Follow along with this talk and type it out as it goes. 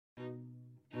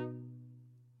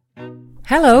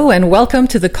Hello and welcome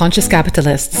to The Conscious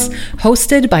Capitalists,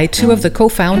 hosted by two of the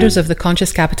co-founders of the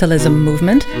Conscious Capitalism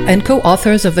movement and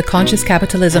co-authors of the Conscious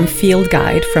Capitalism Field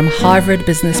Guide from Harvard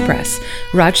Business Press,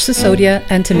 Raj Sisodia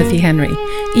and Timothy Henry.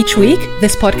 Each week,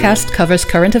 this podcast covers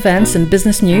current events and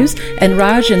business news and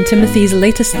Raj and Timothy's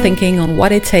latest thinking on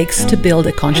what it takes to build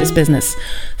a conscious business.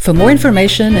 For more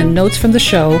information and notes from the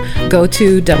show, go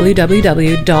to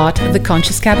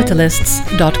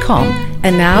www.theconsciouscapitalists.com.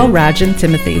 And now, Raj and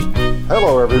Timothy.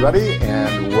 Hello, everybody,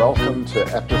 and welcome to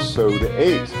episode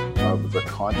 8 of the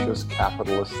Conscious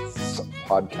Capitalists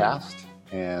podcast.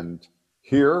 And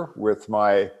here with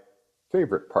my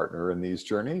favorite partner in these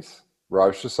journeys,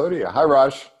 Raj Sisodia. Hi,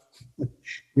 Raj.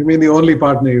 You mean the only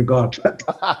partner you got?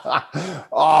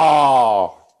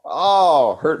 Oh,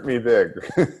 hurt me big.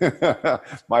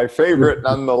 My favorite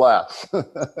nonetheless.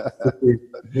 Good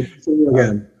to see you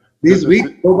again. These weeks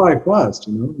go by fast,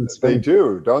 you know. They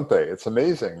do, don't they? It's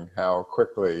amazing how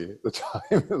quickly the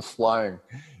time is flying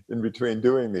in between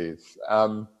doing these.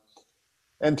 And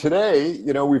today,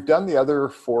 you know, we've done the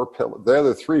other the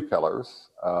other three pillars.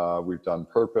 We've done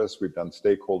purpose, we've done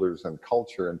stakeholders and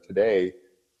culture. And today,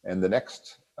 and the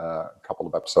next couple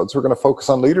of episodes, we're going to focus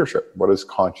on leadership. What does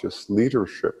conscious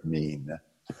leadership mean?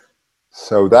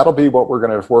 So that'll be what we're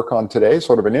going to work on today,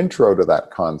 sort of an intro to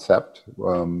that concept.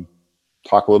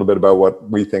 Talk a little bit about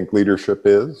what we think leadership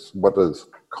is, what does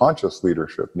conscious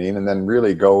leadership mean, and then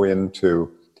really go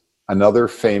into another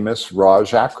famous Raj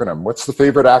acronym. What's the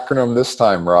favorite acronym this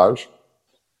time, Raj?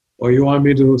 Oh, you want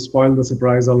me to spoil the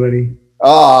surprise already?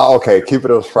 Okay. Keep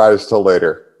it a surprise till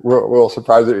later. We'll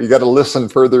surprise you. You got to listen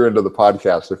further into the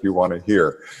podcast if you want to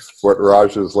hear what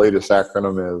Raj's latest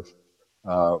acronym is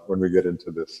when we get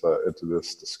into this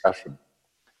discussion.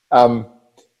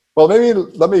 Well, maybe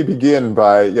let me begin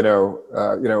by,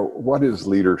 what is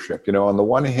leadership? You know, on the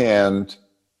one hand,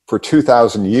 for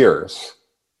 2,000 years,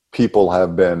 people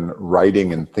have been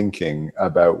writing and thinking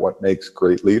about what makes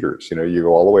great leaders. You know, you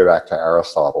go all the way back to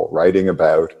Aristotle, writing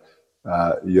about,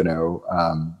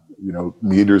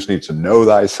 leaders need to know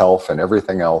thyself and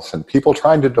everything else, and people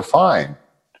trying to define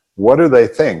what do they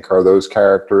think are those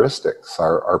characteristics?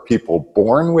 Are people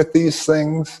born with these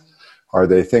things? Are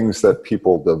they things that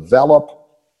people develop?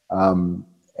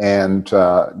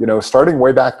 Starting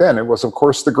way back then, it was, of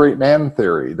course, the great man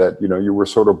theory that, you were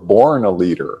sort of born a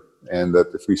leader, and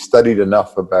that if we studied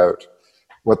enough about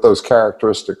what those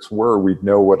characteristics were, we'd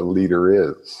know what a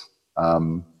leader is.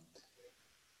 And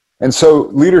so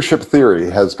leadership theory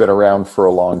has been around for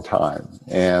a long time.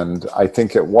 And I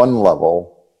think at one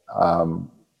level,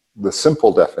 the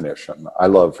simple definition I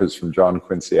love is from John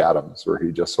Quincy Adams, where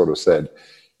he just sort of said,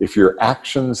 if your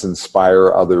actions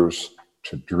inspire others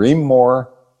to dream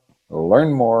more,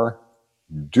 learn more,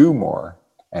 do more,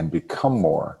 and become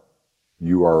more,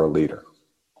 you are a leader.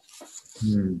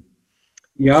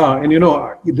 Yeah, and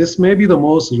this may be the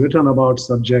most written about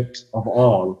subject of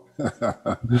all.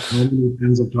 Many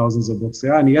tens of thousands of books,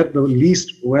 and yet the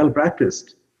least well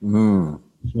practiced. So,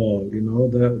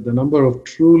 the number of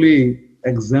truly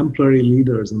exemplary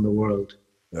leaders in the world,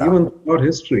 even throughout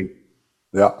history.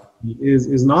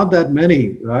 Is not that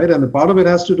many, right? And the part of it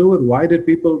has to do with why did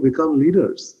people become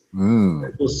leaders?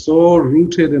 It was so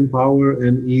rooted in power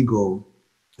and ego.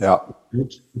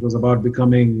 It was about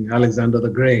becoming Alexander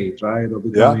the Great, right? Or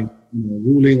becoming,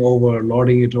 ruling over,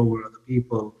 lording it over other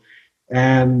people.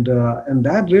 And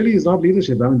that really is not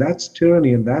leadership. I mean, that's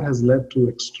tyranny, and that has led to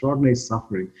extraordinary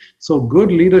suffering. So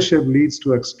good leadership leads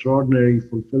to extraordinary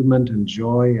fulfillment and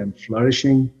joy and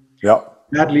flourishing.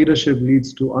 That leadership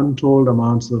leads to untold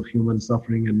amounts of human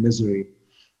suffering and misery.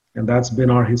 And that's been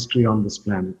our history on this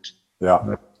planet.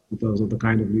 Because of the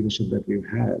kind of leadership that we've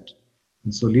had.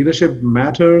 And so leadership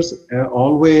matters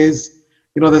always.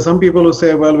 There's some people who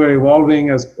say, well, we're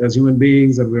evolving as human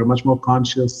beings, and we're much more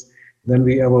conscious than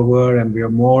we ever were, and we are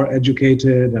more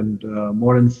educated and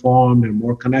more informed and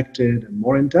more connected and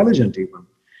more intelligent even.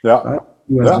 Right?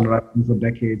 Who has been writing for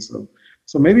decades.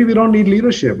 So maybe we don't need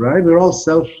leadership, right? We're all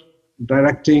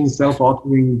self-directing,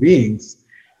 self-authoring beings.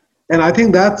 And I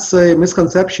think that's a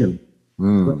misconception.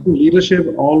 But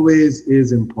leadership always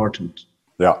is important.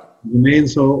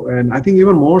 Remains so, and I think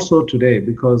even more so today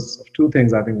because of two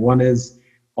things. I think one is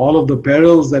all of the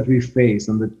perils that we face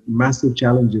and the massive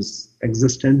challenges,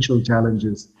 existential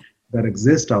challenges that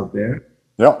exist out there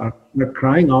are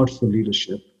crying out for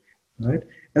leadership, right?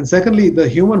 And secondly, the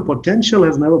human potential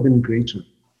has never been greater.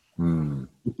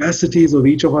 Capacities of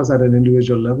each of us at an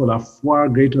individual level are far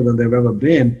greater than they've ever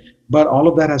been, but all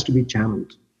of that has to be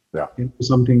channeled into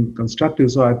something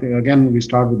constructive. So I think, again, we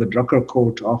start with the Drucker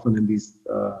quote often in these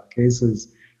cases.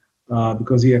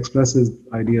 because he expresses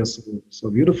ideas so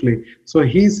beautifully. So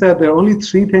he said there are only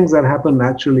three things that happen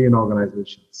naturally in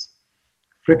organizations: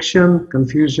 friction,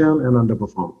 confusion, and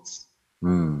underperformance.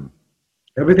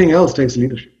 Everything else takes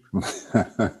leadership.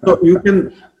 So you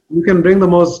can bring the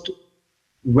most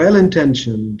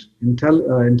well-intentioned,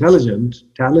 intelligent,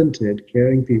 talented,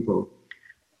 caring people,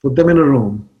 put them in a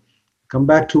room, come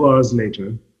back 2 hours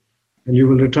later, and you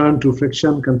will return to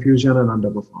friction, confusion, and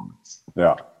underperformance.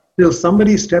 Yeah. Till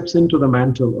somebody steps into the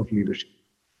mantle of leadership.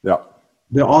 Yeah.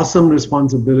 The awesome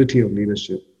responsibility of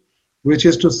leadership, which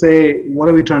is to say, what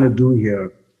are we trying to do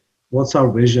here? What's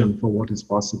our vision for what is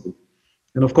possible?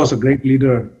 And of course, a great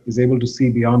leader is able to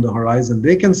see beyond the horizon.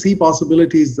 They can see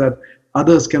possibilities that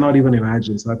others cannot even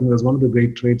imagine. So I think that's one of the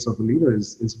great traits of a leader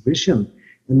is vision,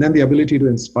 and then the ability to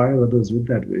inspire others with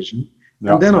that vision.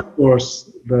 Yeah. And then, of course,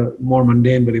 the more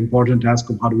mundane but important task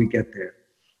of how do we get there,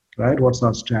 right? What's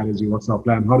our strategy? What's our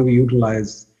plan? How do we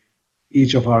utilize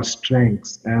each of our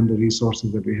strengths and the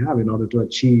resources that we have in order to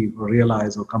achieve or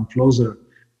realize or come closer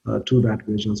to that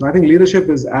vision? So I think leadership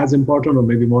is as important or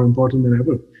maybe more important than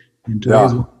ever. In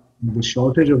today's world, the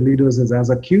shortage of leaders is as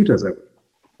acute as ever.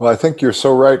 Well, I think you're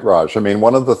so right, Raj. I mean,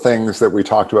 one of the things that we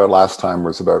talked about last time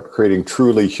was about creating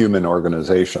truly human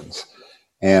organizations.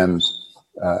 And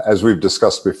as we've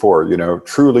discussed before, you know,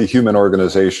 truly human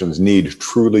organizations need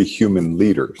truly human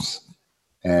leaders.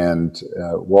 And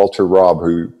Walter Robb,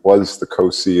 who was the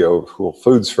co-CEO of Whole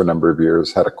Foods for a number of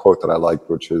years, had a quote that I liked,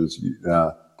 which is,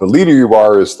 the leader you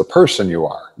are is the person you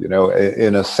are. You know,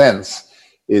 in a sense,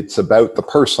 it's about the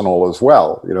personal as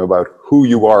well, you know, about who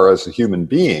you are as a human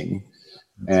being.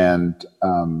 And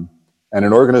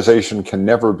an organization can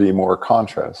never be more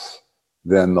conscious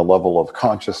than the level of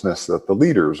consciousness that the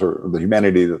leaders or the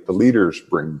humanity that the leaders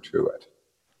bring to it.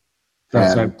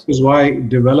 That's right. This is why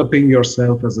developing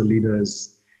yourself as a leader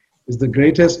is the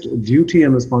greatest duty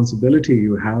and responsibility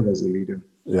you have as a leader.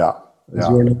 Yeah. As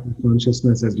your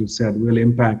consciousness, as you said, will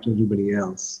impact everybody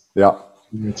else. Yeah.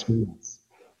 In experience.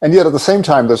 And yet at the same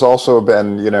time, there's also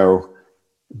been, you know,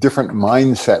 different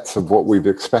mindsets of what we've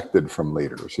expected from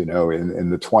leaders. You know, in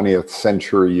the 20th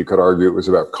century, you could argue it was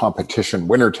about competition,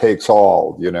 winner takes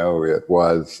all. You know, it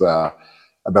was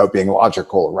about being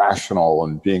logical, rational,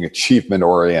 and being achievement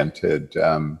oriented.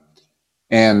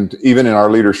 And even in our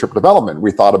leadership development,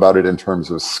 we thought about it in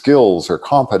terms of skills or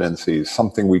competencies,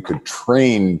 something we could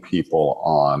train people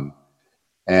on.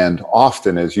 And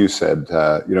often, as you said,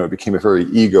 you know, it became a very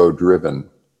ego-driven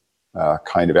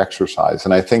kind of exercise.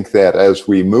 And I think that as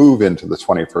we move into the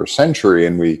 21st century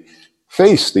and we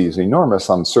face these enormous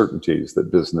uncertainties that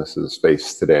businesses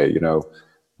face today, you know,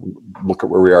 look at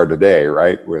where we are today,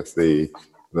 right? With the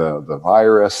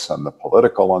virus and the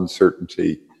political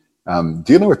uncertainty,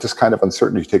 dealing with this kind of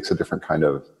uncertainty takes a different kind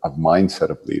of mindset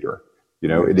of leader. You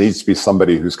know, it needs to be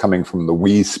somebody who's coming from the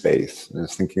we space and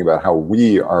is thinking about how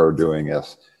we are doing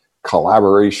this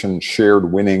collaboration,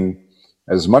 shared winning,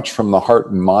 as much from the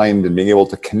heart and mind, and being able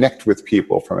to connect with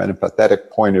people from an empathetic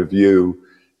point of view.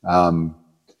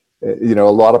 You know, a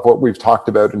lot of what we've talked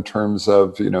about in terms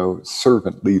of, you know,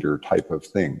 servant leader type of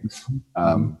things.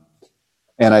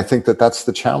 And I think that that's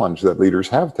the challenge that leaders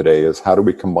have today is how do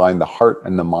we combine the heart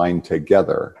and the mind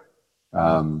together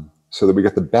so that we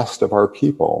get the best of our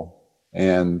people,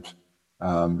 and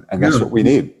that's what we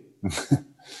need.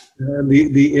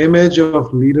 The image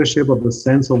of leadership, of the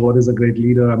sense of what is a great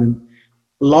leader, I mean,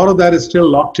 a lot of that is still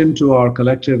locked into our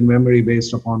collective memory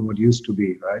based upon what used to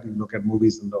be, right? You look at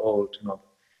movies in the old, you know,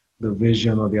 the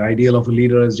vision or the ideal of a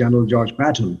leader is General George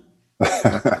Patton. Right?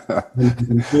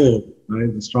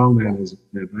 The strong man is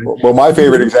right? Well, my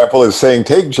favorite example is saying,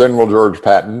 take General George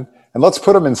Patton and let's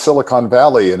put him in Silicon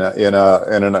Valley in a you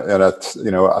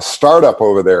know, a startup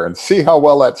over there and see how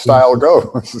well that style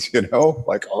goes. You know,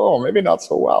 like, oh, maybe not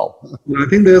so well. I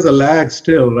think there's a lag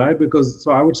still, right? Because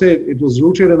so I would say it was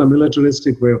rooted in a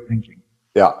militaristic way of thinking.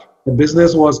 Yeah, the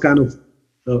business was kind of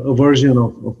a version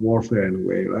of warfare in a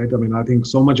way, right? I mean, I think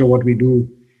so much of what we do,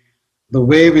 the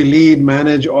way we lead,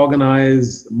 manage,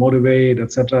 organize, motivate,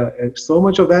 etc., so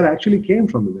much of that actually came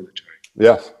from the military.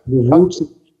 Yes. The roots of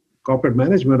corporate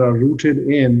management are rooted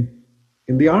in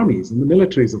the armies, in the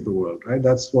militaries of the world, right?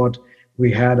 That's what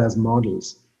we had as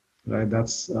models, right?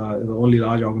 That's the only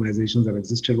large organizations that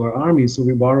existed were armies. So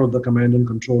we borrowed the command and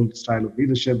control style of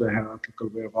leadership, the hierarchical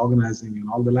way of organizing, and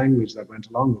all the language that went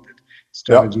along with it,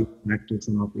 strategy, tactics,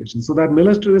 and operations. So that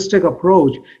militaristic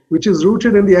approach, which is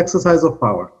rooted in the exercise of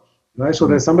power, right? So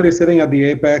there's somebody sitting at the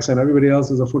apex and everybody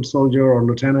else is a foot soldier or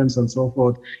lieutenants and so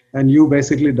forth, and you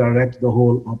basically direct the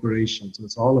whole operation. So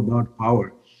it's all about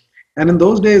power. And in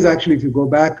those days, actually, if you go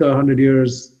back 100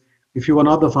 years, if you were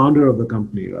not the founder of the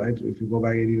company, right? If you go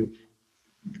back 80,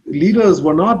 leaders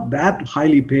were not that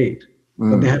highly paid,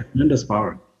 but they had tremendous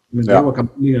power. I mean, they were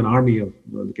completely an army of,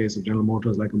 in the case of General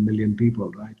Motors, like 1 million people,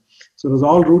 right? So it was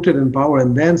all rooted in power.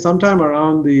 And then sometime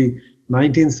around the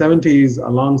 1970s,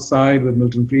 alongside with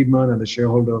Milton Friedman and the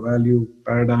shareholder value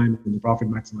paradigm and the profit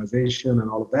maximization and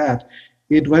all of that,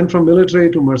 it went from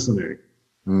military to mercenary.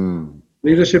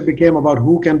 Leadership became about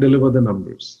who can deliver the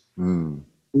numbers,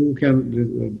 who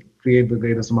can create the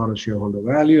greatest amount of shareholder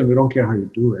value, and we don't care how you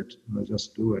do it,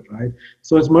 just do it, right?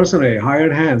 So it's mercenary,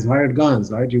 hired hands, hired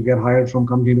guns, right? You get hired from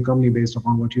company to company based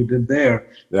upon what you did there.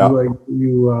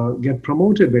 You get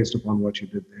promoted based upon what you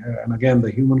did there. And again,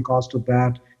 the human cost of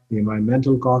that, the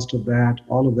environmental cost of that,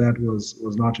 all of that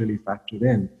was not really factored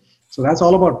in. So that's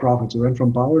all about profits. We went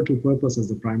from power to purpose as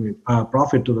the primary,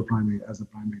 profit to the primary as the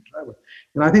primary driver.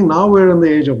 And I think now we're in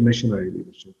the age of missionary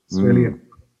leadership. It's really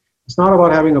it's not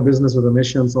about having a business with a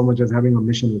mission so much as having a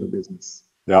mission with a business.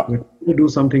 We have to do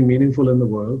something meaningful in the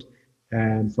world.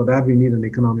 And for that, we need an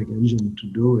economic engine to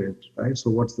do it, right? So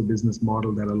what's the business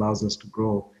model that allows us to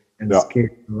grow and scale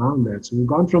around that? So we've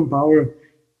gone from power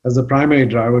as the primary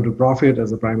driver to profit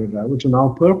as the primary driver to now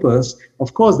purpose.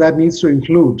 Of course, that needs to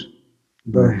include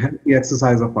the healthy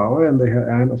exercise of power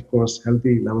and of course,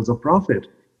 healthy levels of profit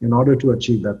in order to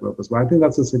achieve that purpose. But I think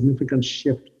that's a significant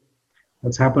shift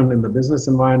that's happened in the business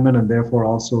environment and therefore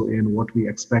also in what we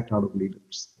expect out of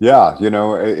leaders. Yeah,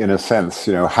 in a sense,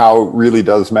 how really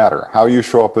does matter. How you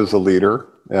show up as a leader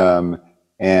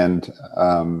and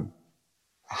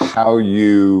how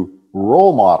you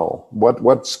role model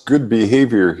what's good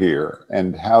behavior here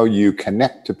and how you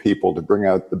connect to people to bring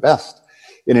out the best.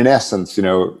 In essence,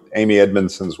 Amy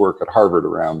Edmondson's work at Harvard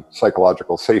around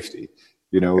psychological safety,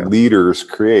 leaders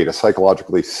create a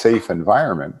psychologically safe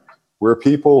environment where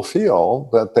people feel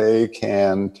that they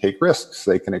can take risks,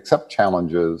 they can accept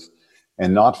challenges,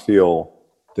 and not feel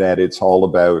that it's all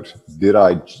about did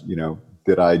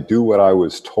I do what I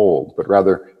was told, but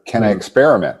rather can I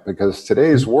experiment? Because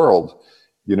today's world,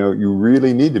 you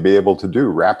really need to be able to do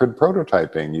rapid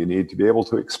prototyping. You need to be able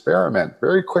to experiment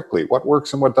very quickly, what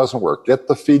works and what doesn't work, get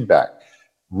the feedback,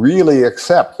 really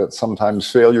accept that sometimes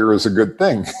failure is a good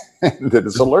thing, and that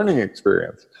it's a learning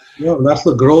experience. Yeah, that's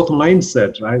the growth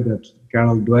mindset, right, that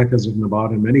Carol Dweck has written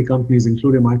about, and many companies,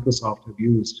 including Microsoft, have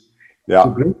used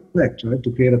to great effect, right,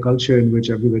 to create a culture in which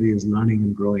everybody is learning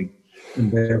and growing, and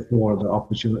therefore the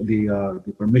opportunity,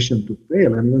 the permission to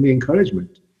fail, and even the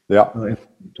encouragement to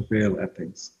fail at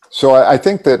things. So I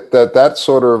think that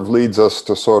sort of leads us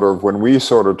to sort of when we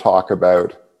sort of talk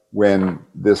about when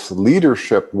this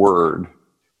leadership word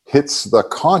hits the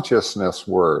consciousness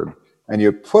word, and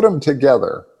you put them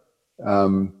together.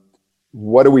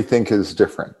 What do we think is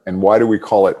different, and why do we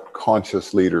call it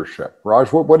conscious leadership?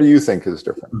 Raj, what do you think is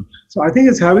different? So I think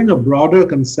it's having a broader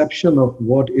conception of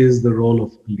what is the role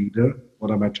of a leader. What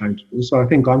am I trying to do? So I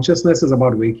think consciousness is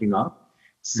about waking up,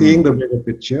 seeing the bigger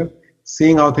picture,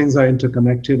 seeing how things are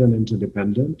interconnected and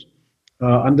interdependent,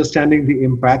 understanding the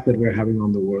impact that we're having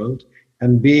on the world,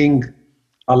 and being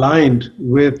aligned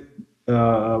with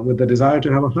the desire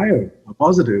to have a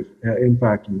positive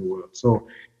impact in the world. So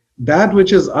that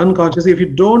which is unconscious, if you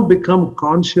don't become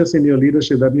conscious in your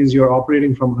leadership, that means you're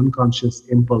operating from unconscious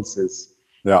impulses,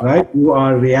 right? You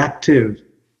are reactive,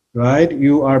 right?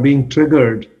 You are being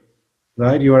triggered,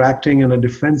 right? You are acting in a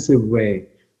defensive way.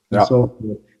 And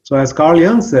so as Carl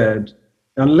Jung said,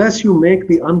 unless you make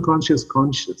the unconscious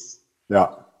conscious, it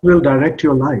will direct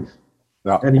your life,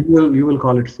 and you will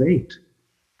call it fate,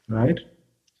 right?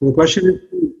 So the question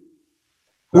is,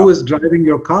 who is driving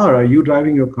your car? Are you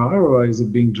driving your car, or is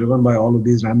it being driven by all of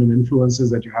these random influences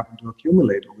that you happen to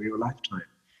accumulate over your lifetime?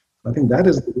 I think that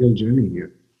is the real journey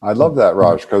here. I love that,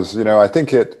 Raj, because I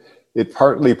think it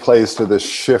partly plays to this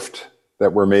shift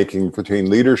that we're making between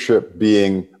leadership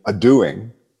being a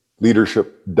doing,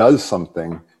 leadership does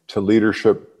something, to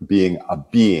leadership being a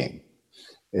being.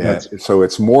 So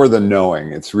it's more than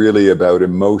knowing. It's really about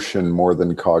emotion more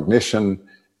than cognition.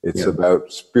 It's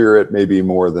about spirit, maybe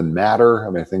more than matter.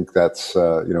 I mean, I think that's,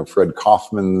 Fred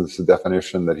Kaufman's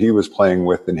definition that he was playing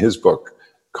with in his book,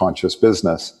 Conscious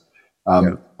Business.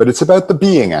 But it's about the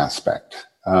being aspect,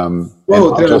 and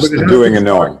not just the doing and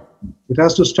knowing. It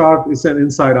has to start, it's an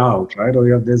inside out, right?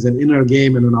 Or there's an inner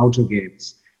game and an outer game.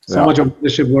 So much of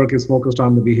leadership work is focused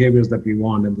on the behaviors that we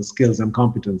want and the skills and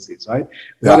competencies, right?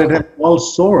 But it has all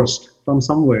sourced from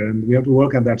somewhere, and we have to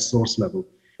work at that source level.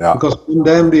 Because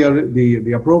then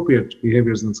the appropriate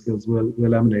behaviors and skills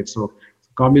will emanate. So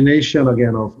combination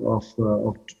again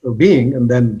of being and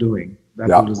then doing. That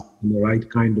will result in the right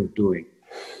kind of doing.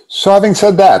 So having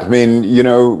said that, I mean,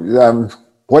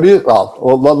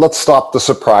 let's stop the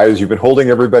surprise. You've been holding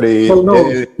everybody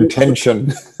in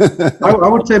tension. I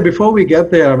would say before we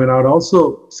get there, I mean, I would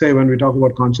also say when we talk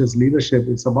about conscious leadership,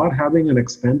 it's about having an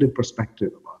expanded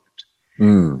perspective about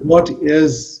it. What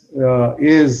is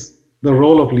the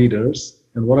role of leaders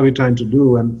and what are we trying to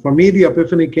do? And for me, the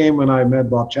epiphany came when I met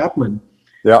Bob Chapman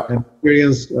and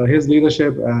experienced his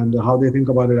leadership and how they think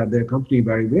about it at their company,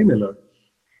 Barry Wehmiller.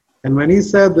 And when he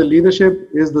said the leadership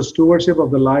is the stewardship of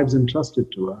the lives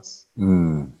entrusted to us,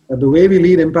 that the way we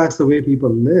lead impacts the way people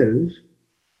live,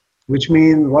 which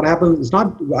means what happens, it's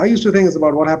not, I used to think it's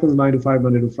about what happens 9 to 5,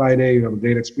 Monday to Friday, you have a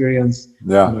great experience,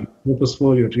 you're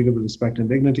purposeful, you're treated with respect and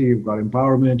dignity, you've got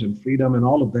empowerment and freedom and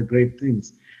all of the great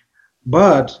things.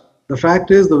 But the fact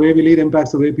is the way we lead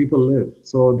impacts the way people live.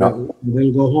 So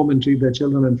they'll go home and treat their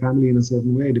children and family in a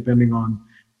certain way, depending on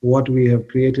what we have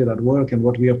created at work and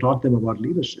what we have taught them about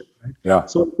leadership, right?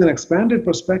 So it's an expanded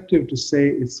perspective to say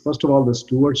it's, first of all, the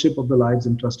stewardship of the lives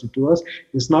entrusted to us.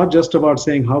 It's not just about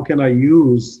saying, how can I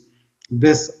use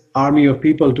this army of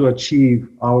people to achieve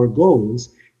our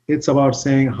goals? It's about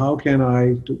saying, how can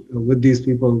I, with these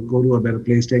people, go to a better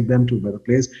place, take them to a better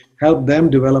place, help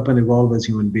them develop and evolve as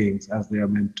human beings as they are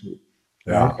meant to.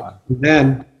 Right?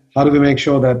 Then, how do we make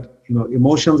sure that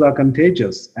emotions are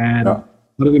contagious, and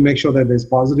how do we make sure that there's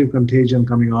positive contagion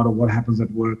coming out of what happens at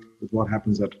work with what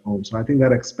happens at home? So I think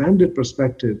that expanded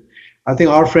perspective, I think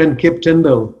our friend Kip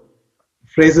Tindall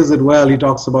phrases it well. He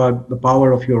talks about the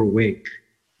power of your wake.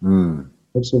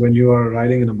 So when you are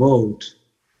riding in a boat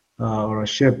or a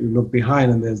ship, you look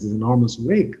behind and there's this enormous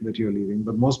wake that you're leaving.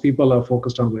 But most people are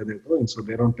focused on where they're going, so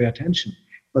they don't pay attention.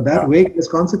 But that wake has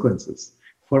consequences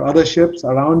for other ships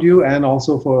around you and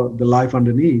also for the life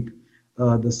underneath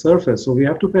the surface. So we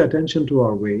have to pay attention to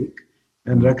our wake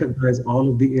and recognize all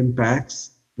of the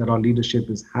impacts that our leadership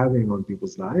is having on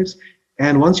people's lives.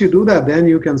 And once you do that, then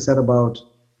you can set about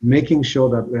making sure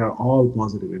that they are all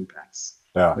positive impacts.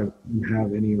 That we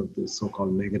have any of the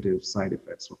so-called negative side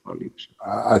effects of our leadership.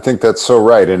 I think that's so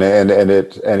right, and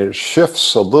it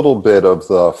shifts a little bit of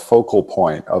the focal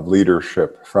point of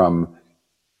leadership from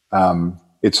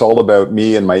it's all about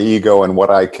me and my ego and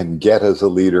what I can get as a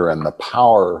leader and the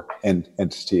power and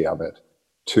entity of it,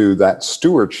 to that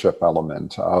stewardship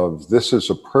element of this is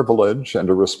a privilege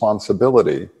and a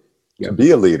responsibility to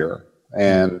be a leader.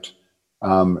 And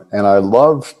I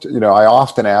loved, I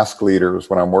often ask leaders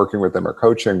when I'm working with them or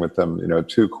coaching with them,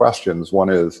 two questions. One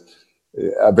is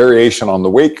a variation on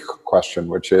the wake question,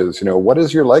 which is, what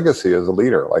is your legacy as a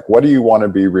leader? Like, what do you want to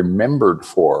be remembered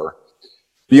for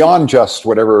beyond just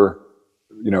whatever,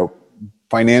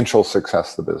 financial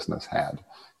success the business had?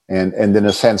 And in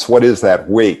a sense, what is that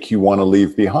wake you want to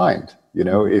leave behind?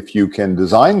 If you can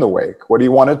design the wake, what do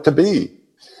you want it to be?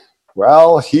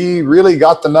 Well, he really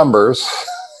got the numbers.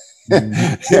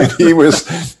 he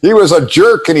was a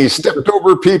jerk and he stepped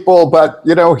over people, but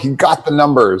he got the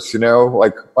numbers.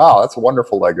 Like, wow, that's a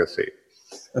wonderful legacy.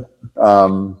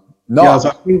 So I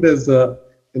think there's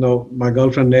my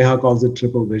girlfriend Neha calls it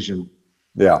triple vision.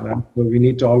 Right? So we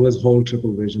need to always hold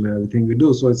triple vision in everything we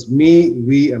do. So it's me,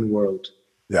 we, and world.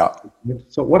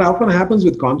 So what often happens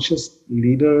with conscious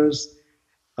leaders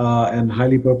and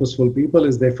highly purposeful people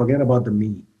is they forget about the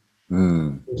me.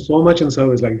 So much in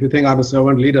service. Like if you think I'm a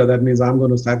servant leader, that means I'm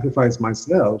going to sacrifice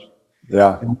myself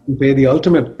and pay the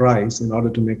ultimate price in order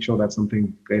to make sure that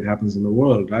something great happens in the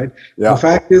world, right? The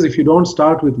fact is, if you don't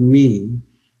start with me,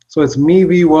 so it's me,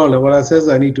 we, world. And what I say is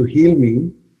I need to heal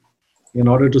me in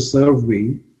order to serve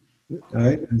we,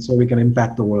 right? And so we can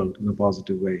impact the world in a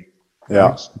positive way.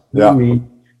 Right? So me,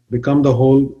 become the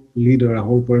whole leader, a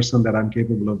whole person that I'm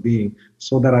capable of being,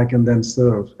 so that I can then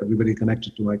serve everybody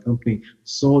connected to my company,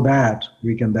 so that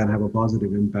we can then have a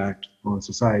positive impact on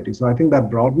society. So I think that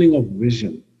broadening of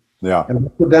vision, and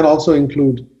that would then also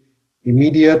include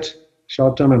immediate,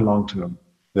 short-term, and long-term.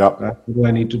 Right? What do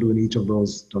I need to do in each of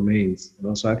those domains?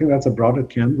 So I think that's a broader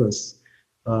canvas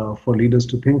for leaders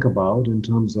to think about in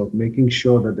terms of making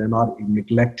sure that they're not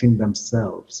neglecting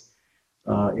themselves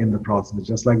in the process.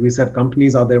 Just like we said,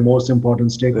 companies are their most important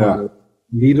stakeholders.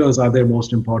 Leaders are their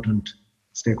most important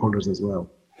stakeholders as well.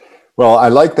 Well, I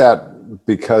like that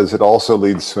because it also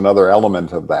leads to another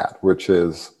element of that, which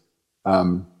is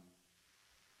when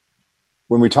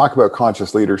we talk about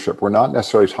conscious leadership, we're not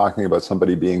necessarily talking about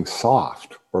somebody being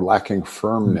soft or lacking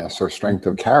firmness or strength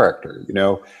of character.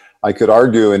 I could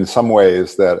argue in some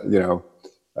ways that,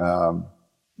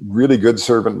 really good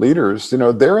servant leaders,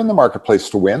 they're in the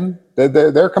marketplace to win.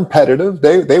 They're competitive.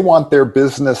 They want their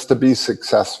business to be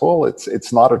successful.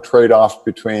 It's not a trade-off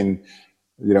between,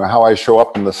 how I show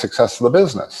up and the success of the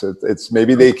business. It's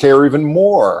maybe they care even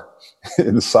more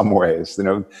in some ways.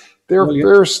 they're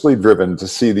fiercely driven to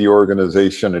see the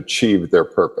organization achieve their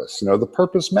purpose. The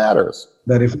purpose matters.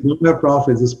 That if you don't have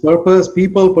profits, it's purpose,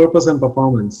 people, purpose, and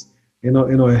performance.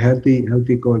 A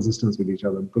healthy coexistence with each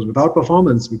other. Because without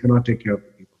performance, we cannot take care of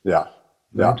the people. Yeah.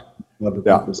 Right?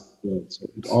 So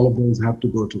all of those have to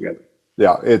go together.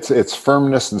 Yeah, it's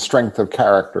firmness and strength of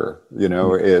character.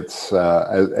 It's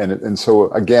and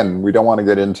so again, we don't want to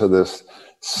get into this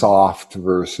soft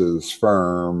versus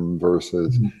firm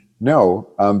versus. No,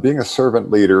 being a servant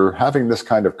leader, having this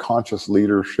kind of conscious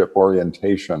leadership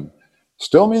orientation,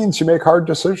 still means you make hard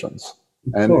decisions,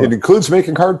 and it includes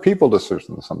making hard people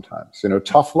decisions sometimes.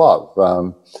 Tough love.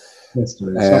 That's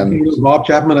right. And Bob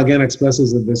Chapman again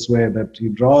expresses it this way, that he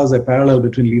draws a parallel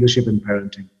between leadership and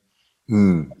parenting.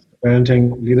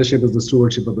 Parenting, leadership is the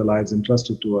stewardship of the lives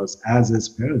entrusted to us, as is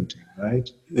parenting, right?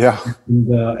 Yeah.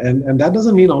 And that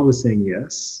doesn't mean always saying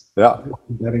yes. Yeah.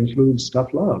 That includes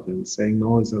tough love, and saying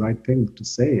no is the right thing to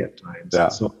say at times. Yeah.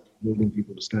 So building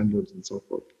people to standards and so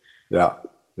forth. Yeah.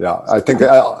 Yeah. I think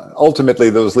ultimately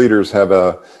those leaders have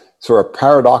a sort of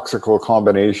paradoxical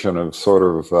combination of sort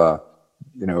of,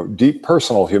 deep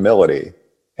personal humility,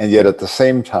 and yet at the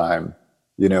same time,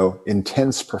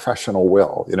 intense professional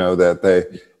will,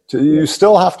 you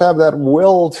still have to have that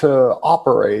will to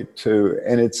operate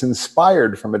and it's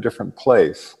inspired from a different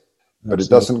place, but Absolutely. It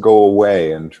doesn't go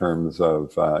away in terms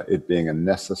of it being a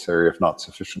necessary, if not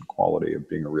sufficient, quality of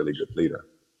being a really good leader.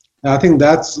 I think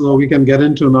that's we can get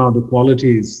into now the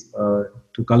qualities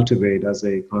to cultivate as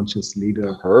a conscious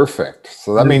leader. Perfect.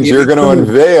 So that means you're going to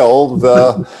unveil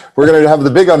we're going to have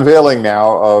the big unveiling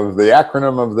now of the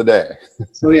acronym of the day.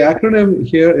 So the acronym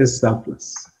here is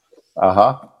selfless.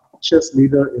 Conscious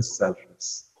leader is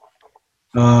selfless.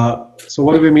 So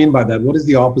what do we mean by that? What is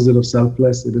the opposite of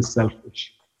selfless? It is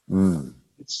selfish.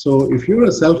 So if you're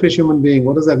a selfish human being,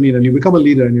 what does that mean? And you become a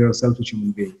leader and you're a selfish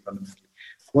human being, fundamentally.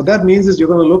 What that means is you're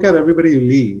going to look at everybody you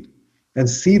lead and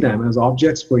see them as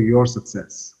objects for your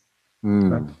success.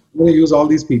 Right? I'm going to use all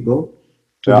these people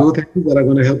to do things that are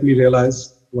going to help me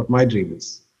realize what my dream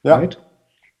is. Right?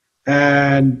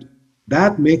 And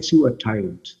that makes you a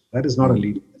tyrant. That is not a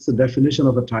leader. It's the definition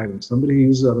of a tyrant. Somebody who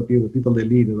uses other people, the people they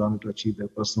lead, in order to achieve their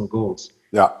personal goals.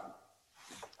 Yeah.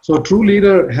 So a true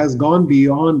leader has gone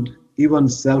beyond even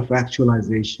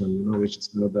self-actualization, which is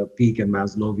the peak in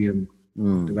Maslowian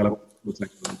development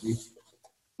psychology.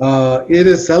 It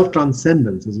is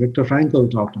self-transcendence, as Viktor Frankl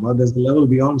talked about. There's the level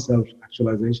beyond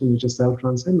self-actualization, which is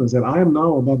self-transcendence. And I am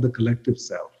now about the collective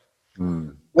self.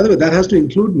 By the way, that has to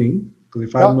include me, because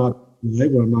if I'm not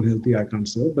alive or I'm not healthy, I can't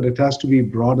serve, but it has to be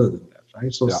broader than that,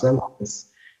 right? So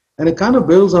selfless. And it kind of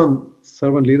builds on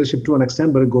servant leadership to an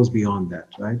extent, but it goes beyond that,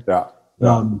 right?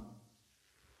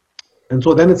 And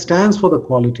so then it stands for the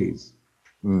qualities.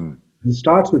 It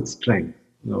starts with strength,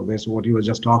 based on what you were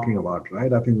just talking about,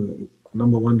 right? I think the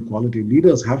number one quality,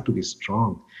 leaders have to be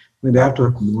strong. I mean, they have to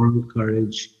have moral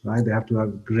courage, right? They have to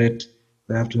have grit.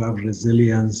 They have to have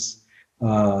resilience.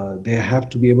 They have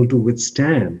to be able to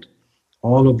withstand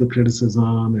all of the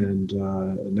criticism and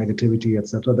negativity,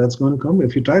 etc. that's going to come.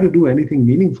 If you try to do anything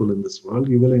meaningful in this world,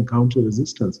 you will encounter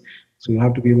resistance. So you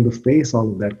have to be able to face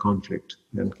all of that conflict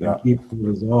and keep the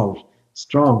resolve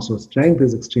strong. So strength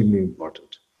is extremely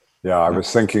important. Yeah, I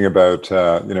was thinking about,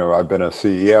 I've been a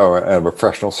CEO of a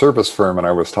professional service firm, and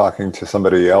I was talking to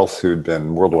somebody else who'd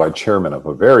been worldwide chairman of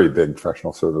a very big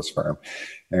professional service firm.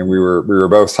 And we were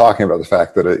both talking about the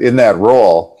fact that in that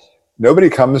role, nobody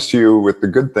comes to you with the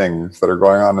good things that are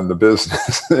going on in the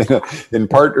business. In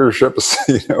partnerships,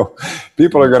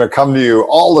 people are going to come to you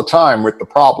all the time with the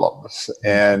problems,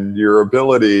 and your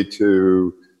ability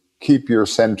to keep your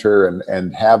center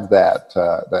and have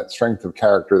that strength of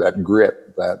character, that grit,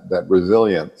 that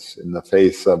resilience in the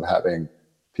face of having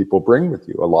people bring with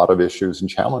you a lot of issues and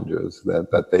challenges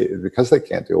that they, because they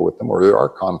can't deal with them, or there are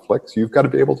conflicts, you've got to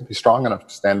be able to be strong enough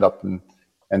to stand up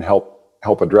and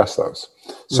help address those.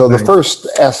 So the first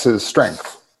S is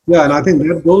strength. Yeah, and I think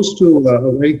that goes to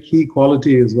a very key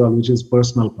quality as well, which is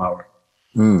personal power.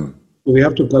 So we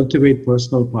have to cultivate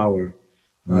personal power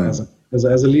as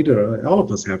a leader. All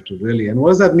of us have to, really. And what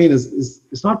does that mean? Is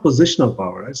it's not positional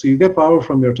power, right? So you get power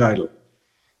from your title,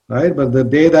 right? But the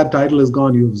day that title is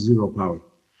gone, you have zero power.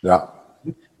 Yeah.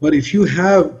 But if you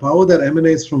have power that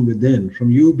emanates from within,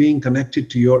 from you being connected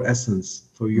to your essence,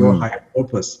 for your higher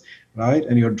purpose, right?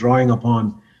 And you're drawing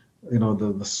upon,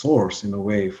 the source in a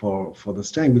way for the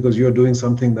strength, because you're doing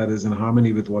something that is in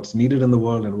harmony with what's needed in the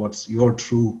world and what's your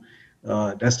true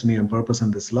destiny and purpose in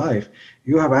this life,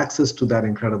 you have access to that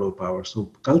incredible power. So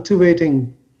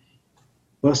cultivating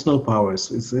personal power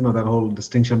is that whole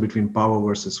distinction between power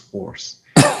versus force.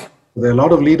 There are a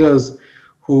lot of leaders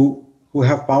who who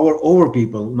have power over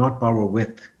people, not power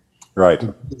with. Right.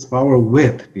 It's power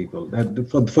with people.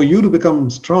 That for you to become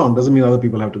strong doesn't mean other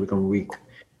people have to become weak.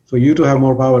 For you to have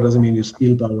more power doesn't mean you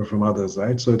steal power from others,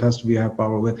 right? So it has to be have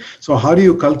power with. So how do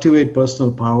you cultivate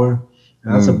personal power?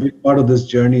 And that's a big part of this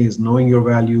journey, is knowing your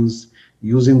values,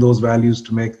 using those values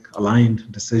to make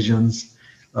aligned decisions,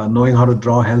 knowing how to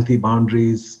draw healthy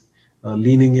boundaries,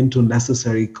 leaning into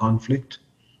necessary conflict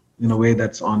in a way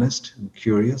that's honest and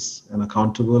curious and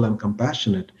accountable and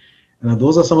compassionate. And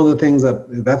those are some of the things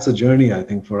that's a journey, I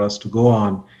think, for us to go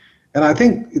on. And I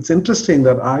think it's interesting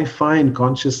that I find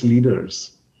conscious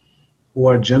leaders who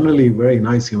are generally very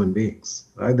nice human beings,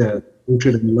 right? They're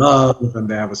rooted in love and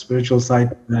they have a spiritual side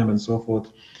to them and so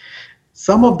forth.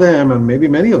 Some of them, and maybe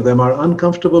many of them, are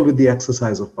uncomfortable with the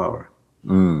exercise of power.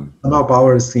 Somehow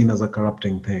power is seen as a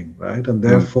corrupting thing, right? And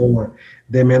therefore,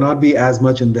 they may not be as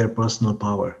much in their personal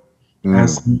power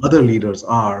as other leaders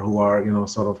are, who are,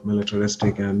 sort of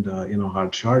militaristic and,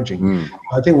 hard charging.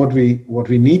 I think what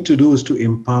we need to do is to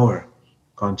empower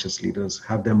conscious leaders,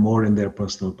 have them more in their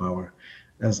personal power.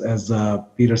 As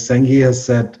Peter Senge has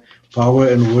said, power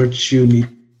and virtue need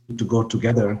to go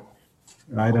together,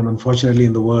 right? And unfortunately,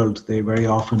 in the world, they very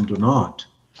often do not.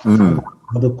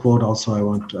 Another quote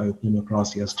also I came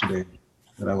across yesterday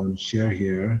that I want to share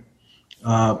here.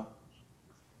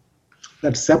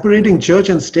 That separating church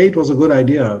and state was a good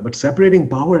idea, but separating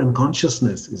power and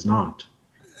consciousness is not.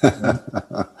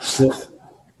 So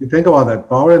you think about that.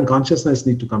 Power and consciousness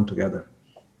need to come together.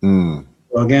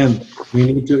 So again, we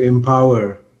need to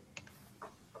empower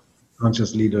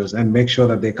conscious leaders and make sure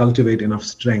that they cultivate enough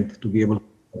strength to be able to do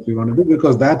what we want to do,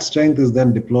 because that strength is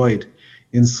then deployed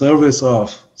in service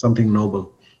of something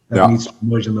noble that needs to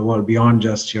emerge in the world beyond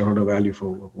just shareholder value for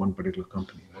one particular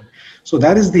company. Right? So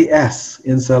that is the S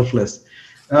in selfless.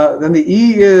 Then the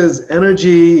E is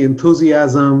energy,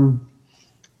 enthusiasm.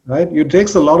 Right? It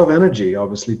takes a lot of energy,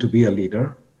 obviously, to be a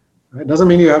leader. Right? Doesn't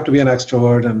mean you have to be an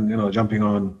extrovert and jumping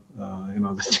on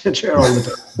the chair all the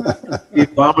time.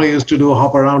 Obama used to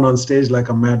hop around on stage like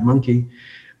a mad monkey,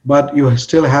 but you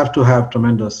still have to have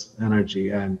tremendous energy,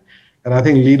 and I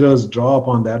think leaders draw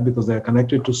upon that because they're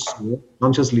connected to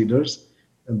conscious leaders,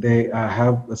 and they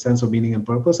have a sense of meaning and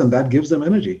purpose, and that gives them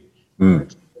energy.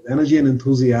 Right? Energy and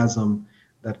enthusiasm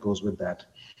that goes with that.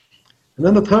 And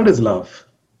then the third is love.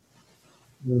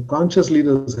 Conscious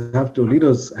leaders have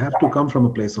to come from a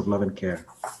place of love and care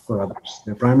for others.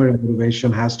 Their primary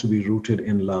motivation has to be rooted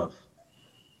in love,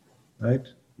 right?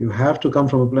 You have to come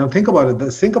from a place. Think about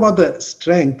it. Think about the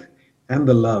strength and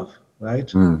the love, right?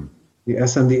 The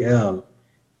S and the L.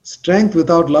 Strength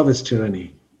without love is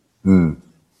tyranny. Now,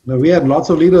 we had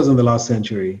lots of leaders in the last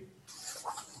century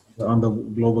on the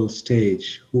global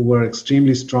stage who were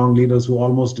extremely strong leaders who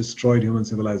almost destroyed human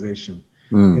civilization.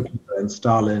 And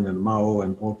Stalin and Mao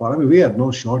and Pol Pot. I mean, we had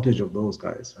no shortage of those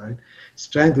guys, right?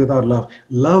 Strength without love.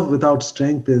 Love without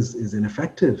strength is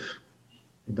ineffective.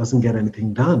 It doesn't get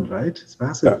anything done, right? It's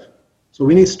passive. Yeah. So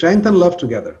we need strength and love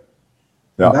together.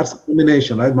 Yeah. And that's a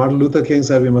combination, right? Martin Luther King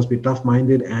said we must be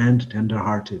tough-minded and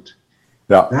tender-hearted.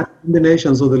 Yeah. That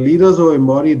combination, so the leaders who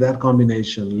embodied that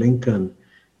combination, Lincoln,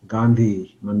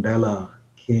 Gandhi, Mandela,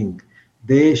 King,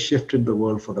 they shifted the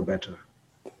world for the better.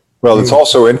 Well, it's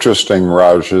also interesting,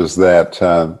 Raj, is that,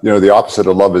 the opposite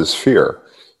of love is fear.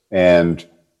 And,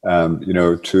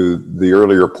 to the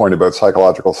earlier point about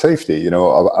psychological safety,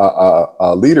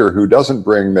 a leader who doesn't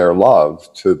bring their love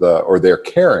or their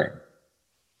caring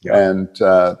and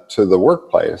to the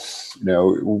workplace,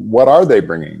 what are they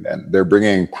bringing then? They're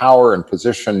bringing power and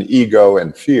position, ego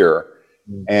and fear.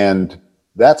 And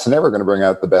that's never going to bring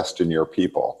out the best in your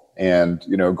people. And,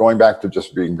 going back to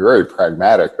just being very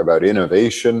pragmatic about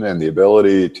innovation and the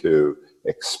ability to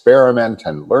experiment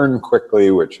and learn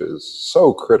quickly, which is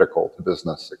so critical to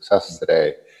business success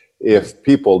today. If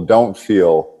people don't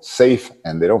feel safe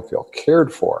and they don't feel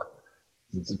cared for,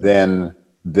 then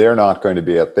they're not going to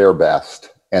be at their best.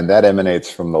 And that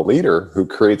emanates from the leader who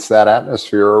creates that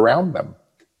atmosphere around them.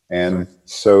 And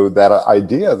so that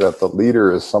idea that the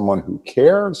leader is someone who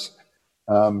cares,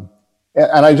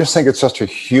 and I just think it's such a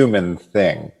human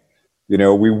thing.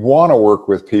 We want to work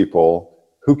with people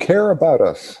who care about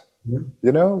us.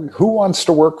 Who wants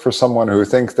to work for someone who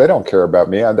thinks they don't care about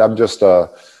me? I'm just a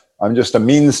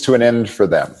means to an end for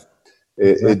them.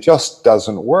 It just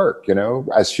doesn't work.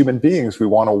 As human beings, we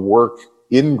want to work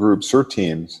in groups or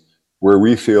teams where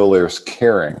we feel there's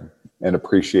caring and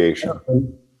appreciation.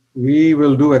 We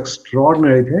will do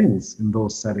extraordinary things in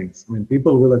those settings. I mean,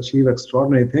 people will achieve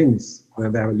extraordinary things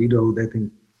when they have a leader who they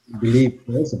believe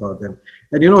cares about them.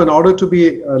 And in order to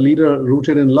be a leader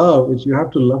rooted in love, you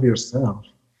have to love yourself,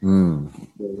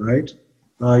 right?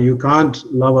 You can't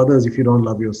love others if you don't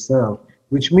love yourself,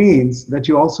 which means that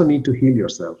you also need to heal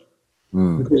yourself.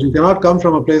 Because you cannot come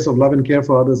from a place of love and care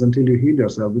for others until you heal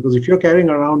yourself. Because if you're carrying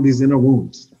around these inner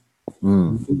wounds,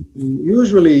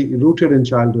 usually rooted in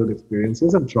childhood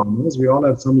experiences and traumas, we all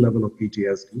have some level of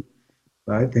PTSD,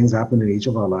 right? Things happen in each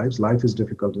of our lives. Life is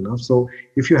difficult enough. So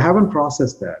if you haven't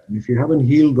processed that, and if you haven't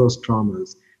healed those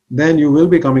traumas, then you will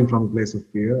be coming from a place of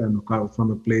fear and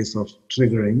from a place of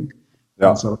triggering,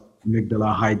 and sort of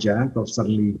amygdala hijack of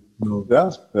suddenly,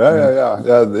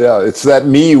 It's that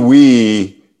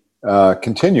me-we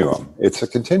continuum. It's a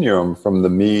continuum from the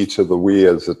me to the we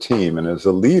as a team. And as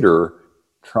a leader,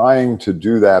 trying to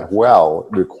do that well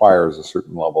requires a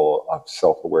certain level of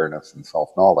self-awareness and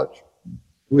self-knowledge.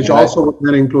 Which also would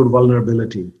then include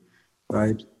vulnerability,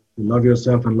 right? You love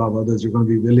yourself and love others, you're going to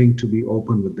be willing to be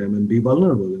open with them and be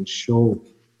vulnerable and show,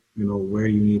 where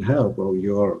you need help or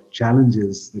your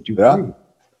challenges that you face.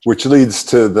 Which leads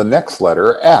to the next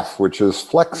letter, F, which is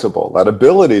flexible. That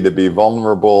ability to be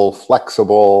vulnerable,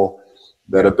 flexible,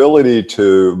 that ability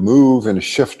to move and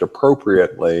shift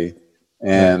appropriately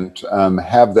and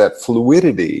have that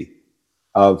fluidity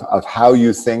of how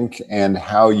you think and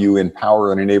how you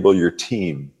empower and enable your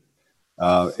team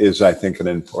is, I think, an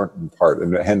important part,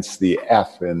 and hence the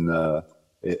F in the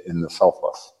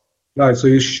selfless. Right, so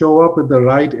you show up with the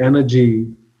right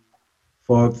energy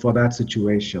for that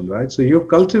situation, right? So you've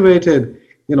cultivated,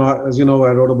 as you know,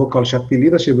 I wrote a book called Shakti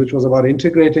Leadership, which was about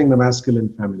integrating the masculine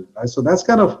feminine, right? So that's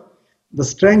kind of the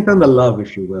strength and the love,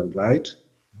 if you will, right?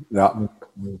 Yeah.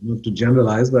 Not to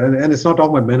generalize, but and it's not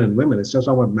talking about men and women, it's just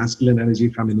talking about masculine energy,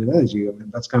 feminine energy. I mean,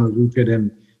 that's kind of rooted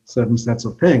in certain sets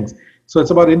of things. So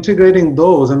it's about integrating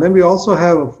those. And then we also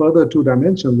have a further two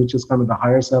dimensions, which is kind of the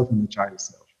higher self and the child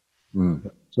self.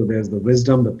 So there's the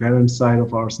wisdom, the parent side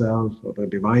of ourselves, or the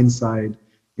divine side,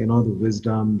 the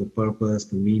wisdom, the purpose,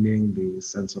 the meaning, the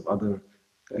sense of other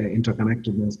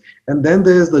interconnectedness. And then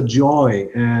there's the joy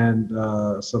and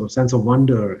sort of sense of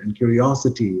wonder and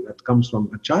curiosity that comes from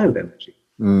a child energy.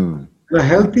 And a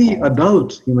healthy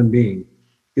adult human being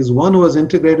is one who has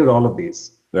integrated all of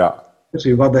these. Yeah. So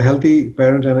you've got the healthy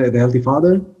parent and the healthy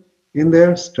father in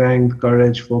there, strength,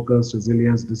 courage, focus,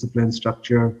 resilience, discipline,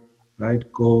 structure, right?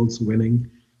 Goals, winning.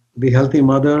 The healthy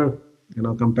mother,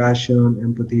 compassion,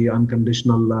 empathy,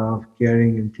 unconditional love,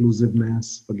 caring,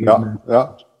 inclusiveness, forgiveness.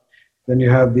 Then you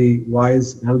have the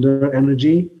wise elder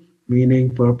energy, meaning,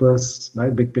 purpose,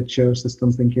 right? Big picture,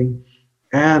 system thinking,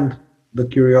 and the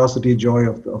curiosity, joy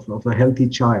of a healthy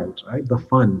child, right? The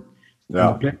fun.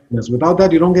 Without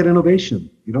that, you don't get innovation.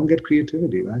 You don't get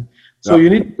creativity, right? So you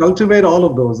need to cultivate all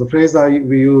of those. The phrase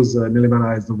we use,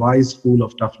 Nilima, is the wise fool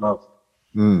of tough love.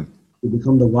 You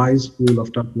become the wise fool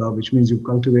of tough love, which means you've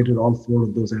cultivated all four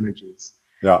of those energies.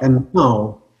 And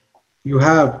now you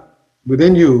have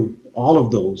within you all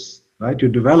of those, right? You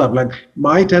develop, like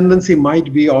my tendency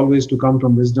might be always to come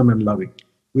from wisdom and loving,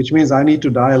 which means I need to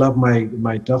dial up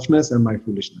my toughness and my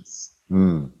foolishness.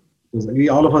 Because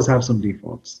all of us have some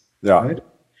defaults. Right?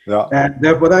 And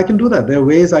but I can do that. There are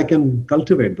ways I can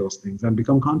cultivate those things and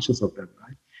become conscious of them,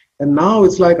 right? And now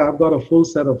it's like I've got a full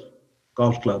set of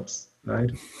golf clubs,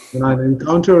 right? When I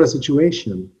encounter a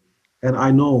situation and I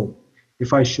know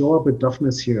if I show up with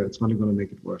toughness here, it's only going to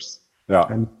make it worse.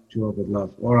 I need to show up with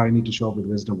love, or I need to show up with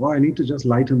wisdom, or I need to just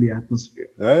lighten the atmosphere.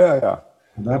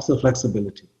 And that's the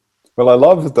flexibility. Well, I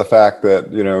love the fact that,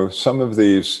 some of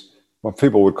these, what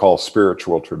people would call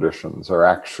spiritual traditions, are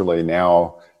actually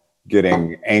now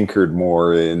getting anchored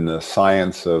more in the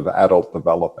science of adult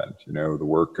development, the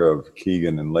work of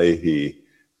Keegan and Leahy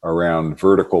around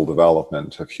vertical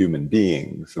development of human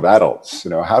beings, of adults.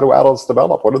 How do adults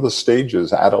develop? What are the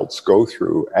stages adults go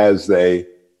through as they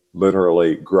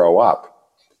literally grow up?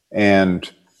 And,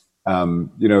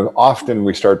 often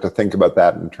we start to think about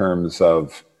that in terms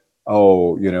of,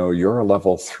 you're a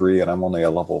level 3 and I'm only a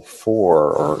level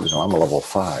 4, or, I'm a level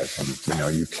 5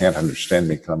 and, you can't understand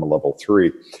me because I'm a level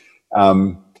 3.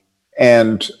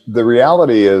 And the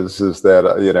reality is that,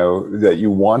 that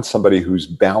you want somebody who's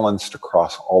balanced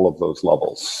across all of those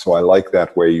levels. So I like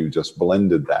that way you just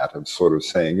blended that of sort of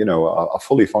saying, a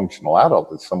fully functional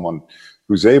adult is someone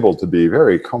who's able to be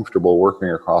very comfortable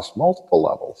working across multiple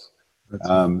levels.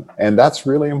 And that's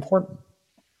really important.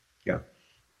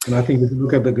 And I think if you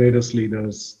look at the greatest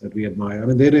leaders that we admire,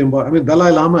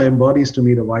 Dalai Lama embodies to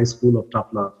me the wise fool of tough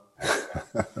love.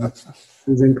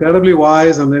 He's incredibly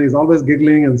wise, and then he's always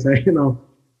giggling and saying,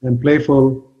 and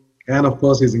playful. And of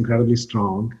course, he's incredibly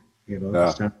strong,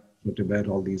 standing for Tibet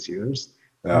all these years.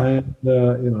 And,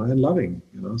 and loving,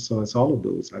 so it's all of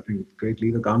those. I think great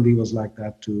leader Gandhi was like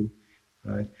that too,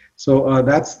 right? So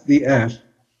that's the F.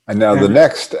 And now the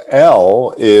next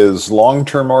L is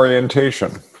long-term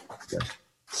orientation.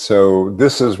 So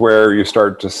this is where you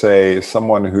start to say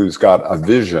someone who's got a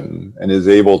vision and is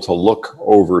able to look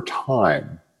over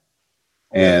time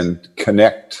and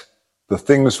connect the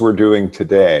things we're doing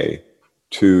today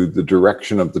to the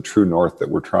direction of the true north that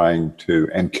we're trying to,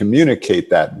 and communicate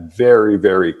that very,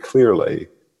 very clearly,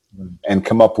 and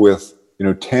come up with,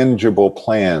 tangible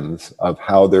plans of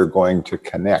how they're going to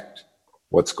connect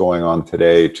what's going on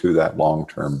today to that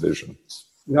long-term vision.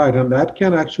 Right, and that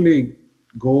can actually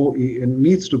it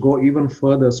needs to go even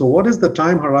further. So what is the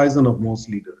time horizon of most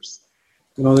leaders?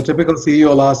 The typical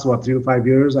CEO lasts, 3 to 5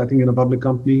 years, I think, in a public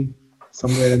company,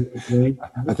 somewhere in that range.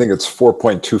 I think it's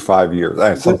 4.25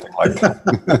 years, something like that.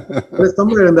 But it's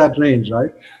somewhere in that range,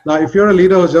 right? Now, if you're a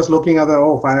leader who's just looking at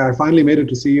I finally made it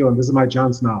to CEO, and this is my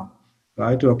chance now,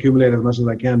 right, to accumulate as much as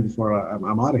I can before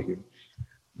I'm out of here.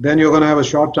 Then you're going to have a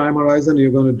short time horizon.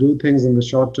 You're going to do things in the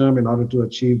short term in order to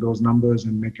achieve those numbers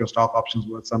and make your stock options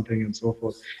worth something and so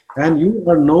forth. And you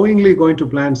are knowingly going to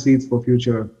plant seeds for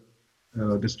future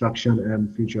destruction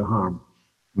and future harm,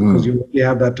 because you only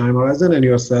have that time horizon and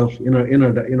yourself,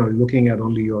 looking at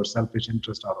only your selfish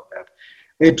interest out of that.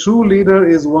 A true leader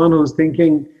is one who's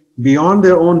thinking beyond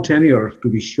their own tenure, to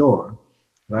be sure,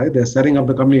 right? They're setting up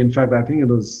the company. In fact, I think it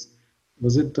was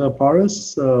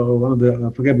Paris? One of the,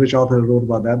 I forget which author wrote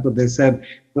about that, but they said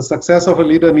the success of a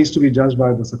leader needs to be judged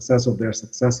by the success of their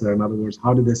successor. In other words,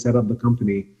 how did they set up the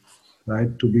company,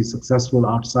 right, to be successful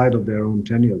outside of their own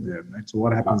tenure there, right? So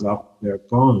what happens after they're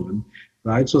gone,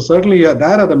 right? So certainly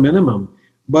that at the minimum,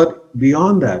 but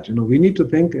beyond that, we need to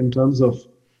think in terms of,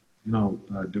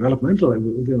 developmental,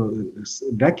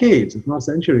 decades, if not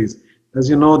centuries. As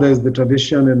you know, there's the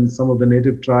tradition in some of the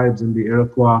native tribes in the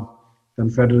Iroquois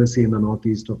Confederacy in the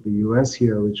northeast of the US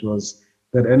here, which was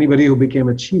that anybody who became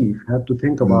a chief had to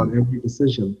think about every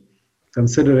decision,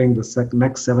 considering the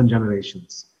next 7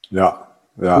 generations. Yeah.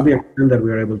 To the extent that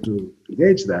we are able to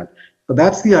gauge that. But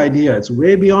that's the idea. It's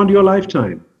way beyond your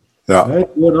lifetime. Yeah. Right?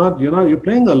 You're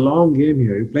playing a long game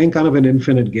here. You're playing kind of an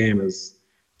infinite game, as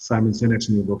Simon Sinek's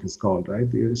new book is called, right?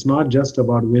 It's not just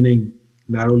about winning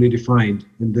narrowly defined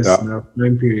in this narrow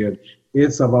time period.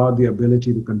 It's about the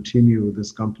ability to continue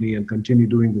this company and continue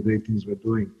doing the great things we're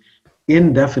doing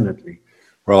indefinitely.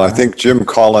 Well, I think Jim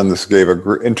Collins gave an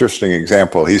interesting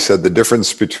example. He said the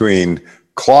difference between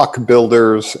clock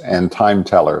builders and time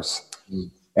tellers.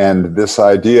 And this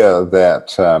idea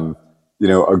that,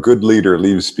 a good leader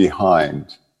leaves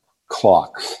behind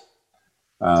clocks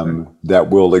that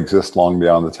will exist long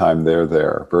beyond the time they're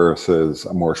there, versus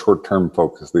a more short-term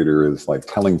focused leader is like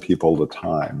telling people the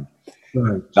time.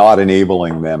 Right. Not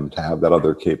enabling them to have that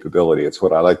other capability. It's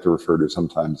what I like to refer to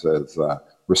sometimes as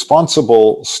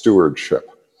responsible stewardship.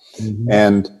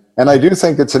 And I do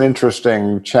think it's an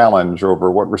interesting challenge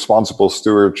over what responsible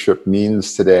stewardship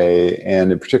means today,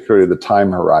 and in particular the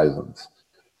time horizons.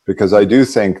 Because I do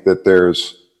think that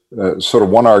there's sort of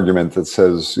one argument that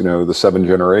says, the 7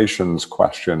 generations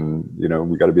question,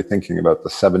 we got to be thinking about the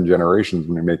 7 generations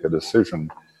when we make a decision.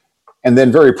 And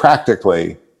then very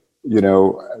practically,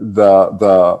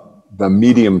 the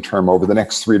medium term over the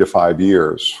next 3 to 5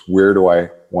 years, where do I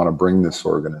want to bring this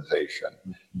organization,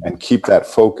 and keep that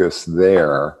focus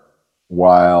there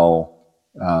while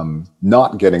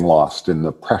not getting lost in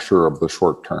the pressure of the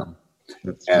short term.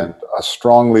 And a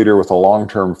strong leader with a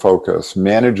long-term focus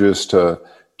manages to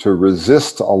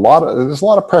resist there's a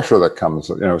lot of pressure that comes,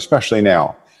 especially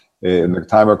now in the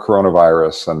time of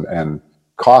coronavirus, and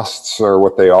costs are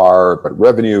what they are, but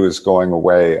revenue is going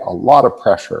away. A lot of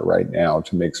pressure right now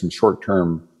to make some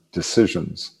short-term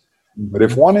decisions. But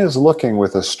if one is looking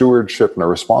with a stewardship and a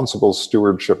responsible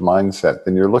stewardship mindset,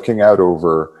 then you're looking out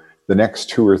over the next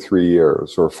 2 or 3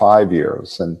 years or 5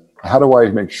 years. And how do I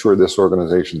make sure this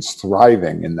organization's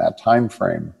thriving in that time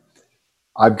frame?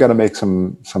 I've got to make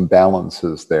some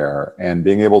balances there, and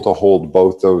being able to hold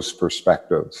both those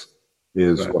perspectives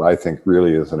is what I think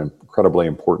really is an incredibly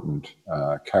important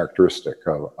characteristic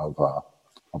of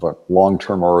a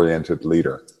long-term oriented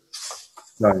leader.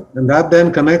 Right, and that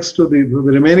then connects to the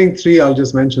remaining 3 I'll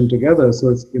just mention together. So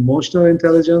it's emotional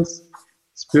intelligence,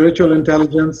 spiritual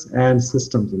intelligence, and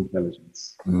systems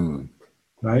intelligence.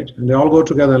 Right, and they all go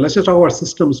together. And let's just talk about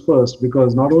systems first,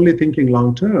 because not only thinking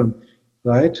long-term,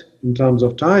 right, in terms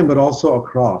of time, but also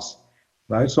across.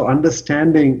 Right, so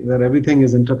understanding that everything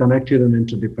is interconnected and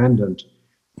interdependent,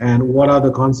 and what are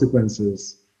the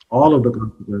consequences, all of the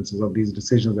consequences of these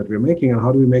decisions that we're making, and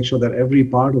how do we make sure that every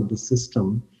part of the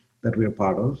system that we're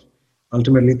part of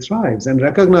ultimately thrives, and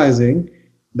recognizing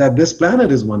that this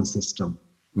planet is one system.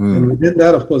 And within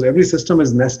that, of course, every system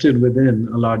is nested within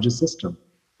a larger system.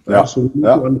 Right? So we need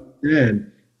to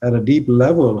understand at a deep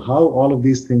level how all of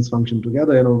these things function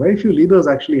together. You know, very few leaders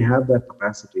actually have that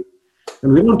capacity.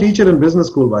 And we don't teach it in business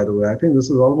school, by the way. I think this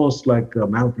is almost like a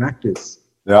malpractice.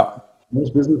 Yeah.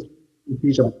 Most business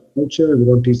teach about culture, we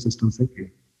don't teach systems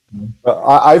thinking.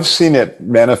 I've seen it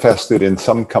manifested in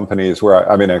some companies where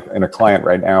I'm in a client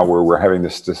right now where we're having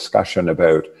this discussion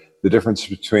about the difference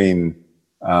between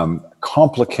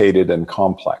complicated and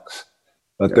complex.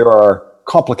 That there are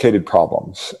complicated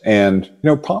problems, and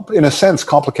in a sense,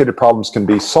 complicated problems can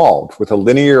be solved with a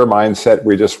linear mindset.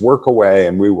 We just work away,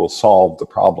 and we will solve the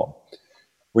problem.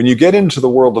 When you get into the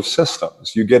world of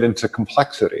systems, you get into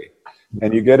complexity,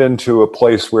 and you get into a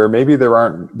place where maybe there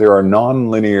are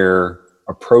non-linear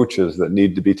approaches that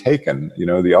need to be taken.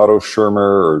 The Otto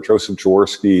Schirmer or Joseph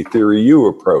Jaworski Theory U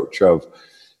approach of,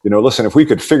 listen, if we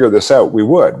could figure this out, we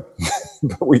would,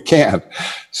 but we can't.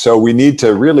 So we need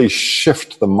to really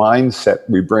shift the mindset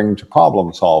we bring to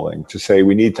problem solving to say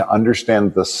we need to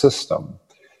understand the system,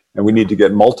 and we need to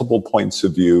get multiple points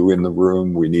of view in the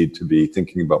room. We need to be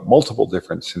thinking about multiple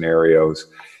different scenarios,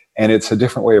 and it's a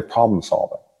different way of problem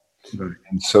solving. Right.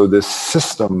 And so this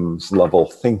systems level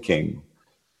thinking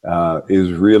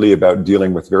is really about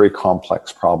dealing with very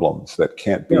complex problems that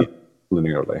can't be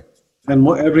linearly. And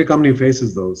every company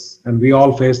faces those, and we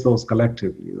all face those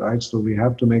collectively, right? So we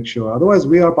have to make sure, otherwise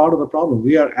we are part of the problem.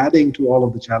 We are adding to all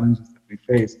of the challenges that we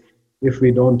face if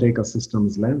we don't take a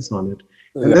systems lens on it.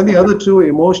 And then the other two,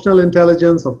 emotional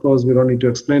intelligence, of course, we don't need to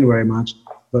explain very much,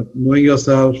 but knowing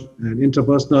yourself and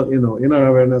interpersonal, inner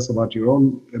awareness about your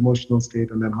own emotional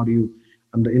state, and then how do you,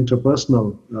 and the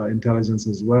interpersonal intelligence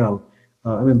as well.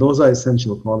 Those are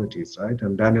essential qualities, right?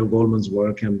 And Daniel Goleman's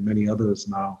work and many others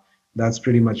now, that's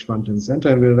pretty much front and center.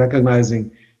 And we're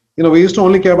recognizing, we used to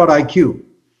only care about IQ,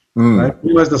 right?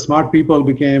 Pretty much the smart people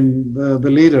became the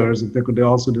leaders if they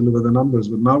also deliver the numbers.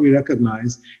 But now we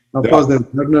recognize, of course, there's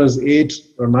Gardner's 8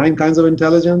 or 9 kinds of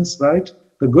intelligence, right?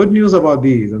 The good news about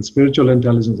these, and spiritual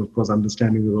intelligence, of course,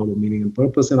 understanding the role of meaning and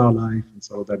purpose in our life, and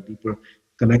so that deeper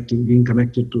being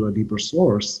connected to a deeper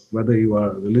source, whether you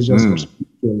are religious or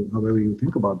spiritual, however you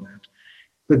think about that.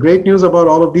 The great news about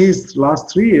all of these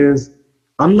last 3 is,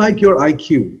 unlike your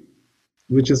IQ,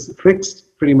 which is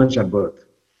fixed pretty much at birth,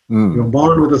 you're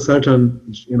born with a certain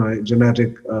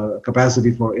genetic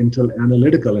capacity for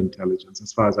analytical intelligence,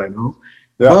 as far as I know.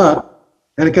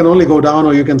 And it can only go down,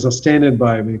 or you can sustain it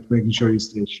by making sure you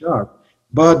stay sharp.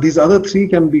 But these other 3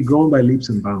 can be grown by leaps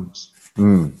and bounds.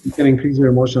 You can increase your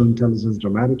emotional intelligence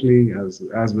dramatically,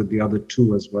 as with the other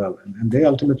 2 as well. And they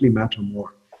ultimately matter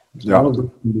more. So all of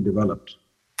them can be developed.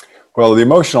 Well, the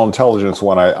emotional intelligence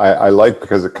one I like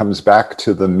because it comes back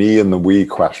to the me and the we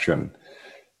question.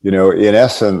 In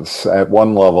essence, at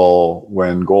one level,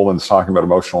 when Goleman's talking about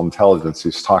emotional intelligence,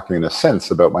 he's talking in a sense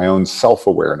about my own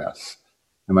self-awareness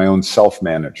and my own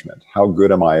self-management. How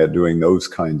good am I at doing those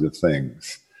kinds of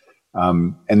things?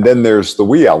 And then there's the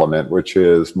we element, which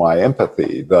is my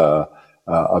empathy, the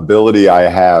ability I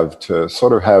have to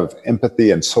sort of have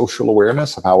empathy and social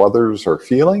awareness of how others are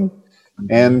feeling.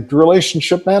 And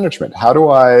relationship management. How do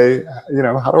I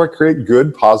create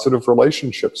good, positive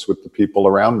relationships with the people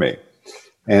around me?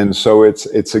 And so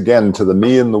it's again to the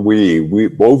me and the we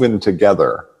woven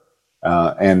together.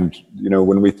 And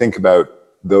when we think about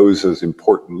those as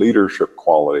important leadership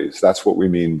qualities, that's what we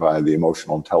mean by the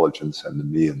emotional intelligence and the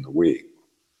me and the we.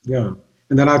 Yeah,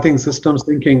 and then I think systems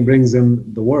thinking brings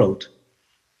in the world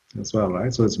as well,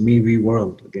 right? So it's me, we,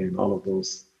 world again. All of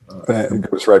those. It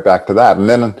goes right back to that, and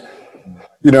then.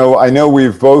 I know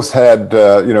we've both had,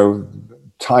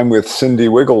 time with Cindy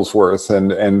Wigglesworth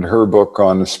and her book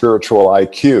on spiritual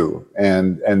IQ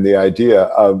and the idea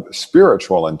of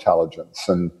spiritual intelligence.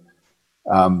 And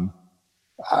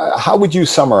how would you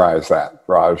summarize that,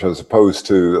 Raj, as opposed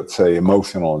to, let's say,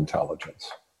 emotional intelligence?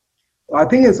 I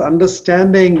think it's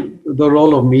understanding the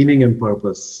role of meaning and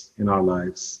purpose in our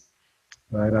lives,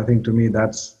 right? I think to me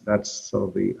that's sort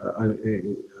of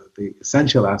the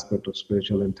essential aspect of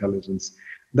spiritual intelligence,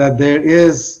 that there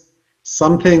is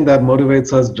something that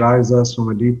motivates us, drives us from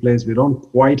a deep place. We don't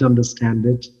quite understand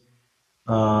it.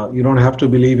 You don't have to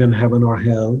believe in heaven or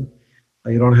hell.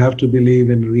 You don't have to believe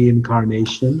in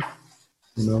reincarnation,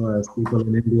 as people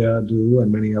in India do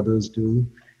and many others do.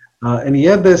 And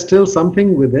yet there's still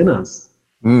something within us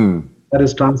that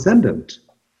is transcendent,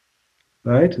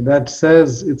 right? That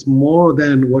says it's more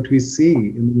than what we see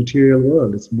in the material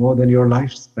world. It's more than your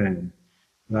lifespan,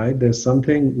 right? There's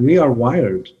something, we are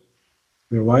wired.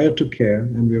 We're wired to care,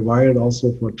 and we're wired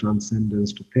also for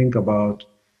transcendence, to think about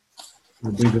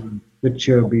the bigger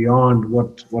picture beyond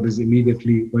what is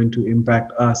immediately going to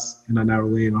impact us in a narrow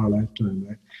way in our lifetime,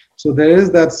 right? So there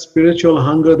is that spiritual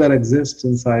hunger that exists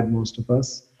inside most of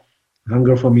us.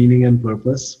 hunger for meaning and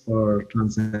purpose, for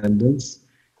transcendence,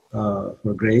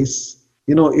 for grace.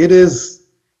 It is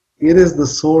the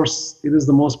source, it is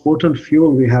the most potent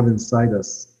fuel we have inside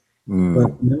us.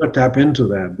 But never tap into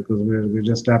that because we're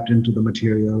just tapped into the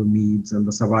material needs and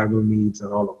the survival needs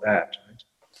and all of that. Right?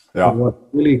 Yeah. But what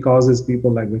really causes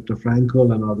people like Viktor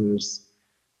Frankl and others,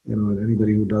 and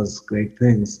anybody who does great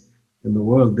things in the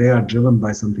world, they are driven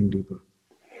by something deeper.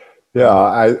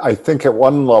 Yeah, I think at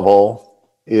one level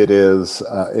it is,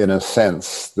 in a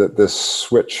sense, that this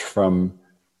switch from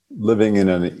living in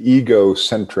an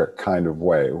egocentric kind of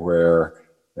way where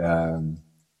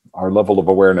our level of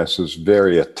awareness is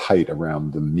very tight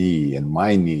around the me and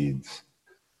my needs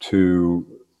to,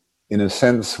 in a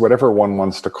sense, whatever one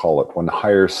wants to call it, one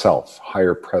higher self,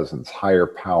 higher presence, higher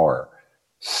power,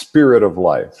 spirit of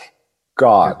life,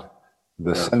 God,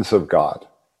 the sense of God.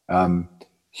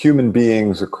 Human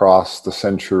beings across the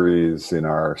centuries in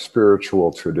our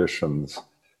spiritual traditions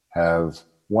have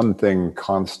one thing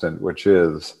constant, which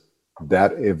is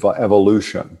that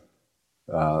evolution.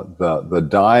 The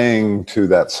dying to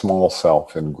that small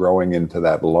self and growing into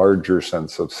that larger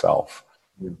sense of self,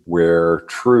 where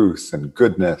truth and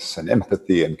goodness and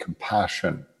empathy and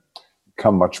compassion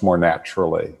come much more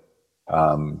naturally.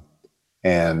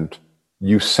 And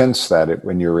you sense that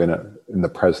when you're in the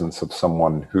presence of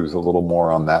someone who's a little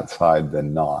more on that side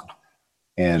than not.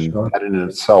 And that in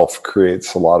itself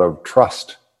creates a lot of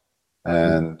trust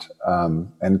and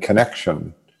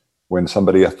connection. When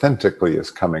somebody authentically is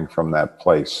coming from that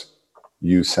place,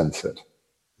 you sense it.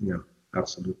 Yeah,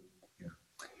 absolutely. Yeah.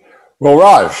 Well,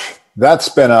 Raj, that's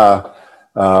been a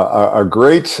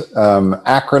great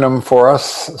acronym for us,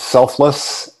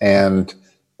 Selfless, and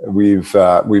we've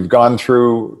gone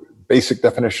through basic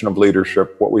definition of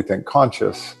leadership, what we think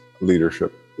conscious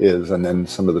leadership is, and then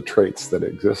some of the traits that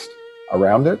exist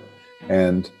around it.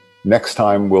 And next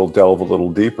time we'll delve a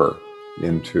little deeper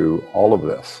into all of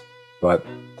this. But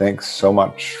thanks so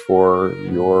much for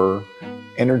your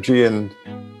energy and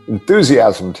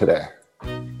enthusiasm today.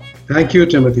 Thank you,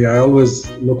 Timothy. I always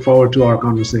look forward to our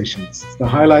conversations. It's the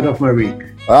highlight of my week.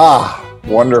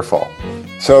 Wonderful.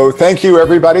 So thank you,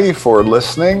 everybody, for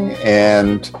listening.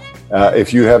 And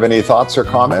if you have any thoughts or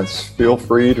comments, feel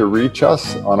free to reach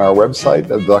us on our website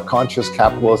at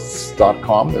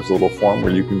theconsciouscapitalists.com. There's a little form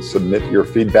where you can submit your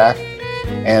feedback.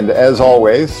 And as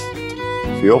always,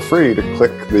 feel free to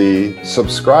click the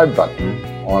subscribe button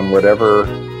on whatever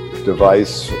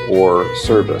device or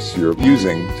service you're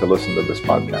using to listen to this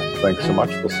podcast. Thanks so much.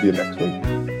 We'll see you next week.